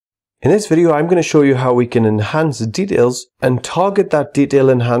In this video, I'm going to show you how we can enhance details and target that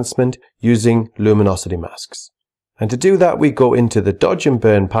detail enhancement using luminosity masks. And to do that, we go into the Dodge and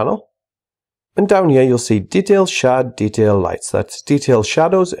Burn panel. And down here, you'll see Detail Shad, Detail Lights. That's Detail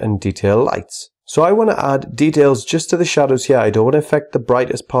Shadows and Detail Lights. So I want to add details just to the shadows here. I don't want to affect the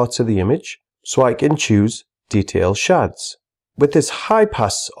brightest parts of the image. So I can choose Detail Shads. With this high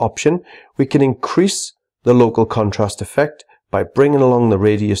pass option, we can increase the local contrast effect by bringing along the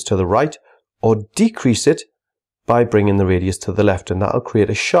radius to the right, or decrease it by bringing the radius to the left, and that'll create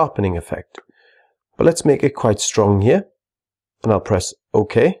a sharpening effect. But let's make it quite strong here, and I'll press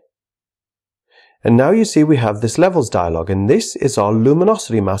OK. And now you see we have this levels dialog, and this is our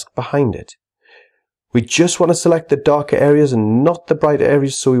luminosity mask behind it. We just want to select the darker areas and not the brighter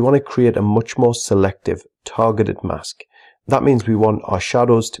areas, so we want to create a much more selective, targeted mask. That means we want our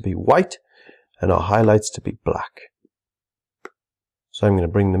shadows to be white and our highlights to be black. So I'm going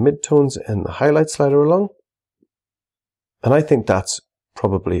to bring the midtones and the highlight slider along. And I think that's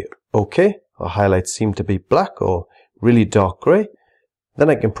probably okay. Our highlights seem to be black or really dark grey. Then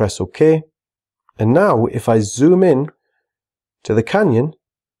I can press OK. And now if I zoom in to the canyon,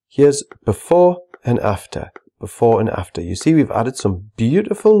 here's before and after. Before and after. You see we've added some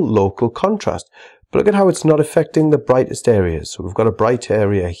beautiful local contrast. But look at how it's not affecting the brightest areas. So we've got a bright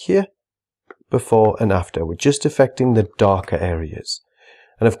area here, before and after. We're just affecting the darker areas.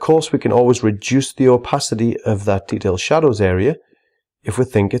 And of course we can always reduce the opacity of that detail shadows area if we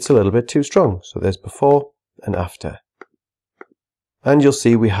think it's a little bit too strong. So there's before and after. And you'll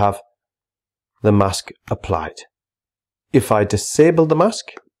see we have the mask applied. If I disable the mask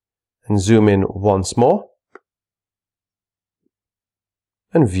and zoom in once more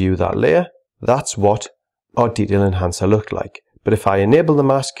and view that layer, that's what our detail enhancer looked like. But if I enable the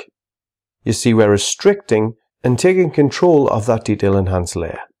mask, you see we're restricting and taking control of that detail enhance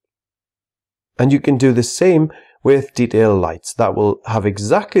layer. And you can do the same with detail lights. That will have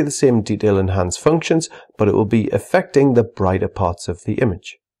exactly the same detail enhance functions, but it will be affecting the brighter parts of the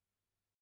image.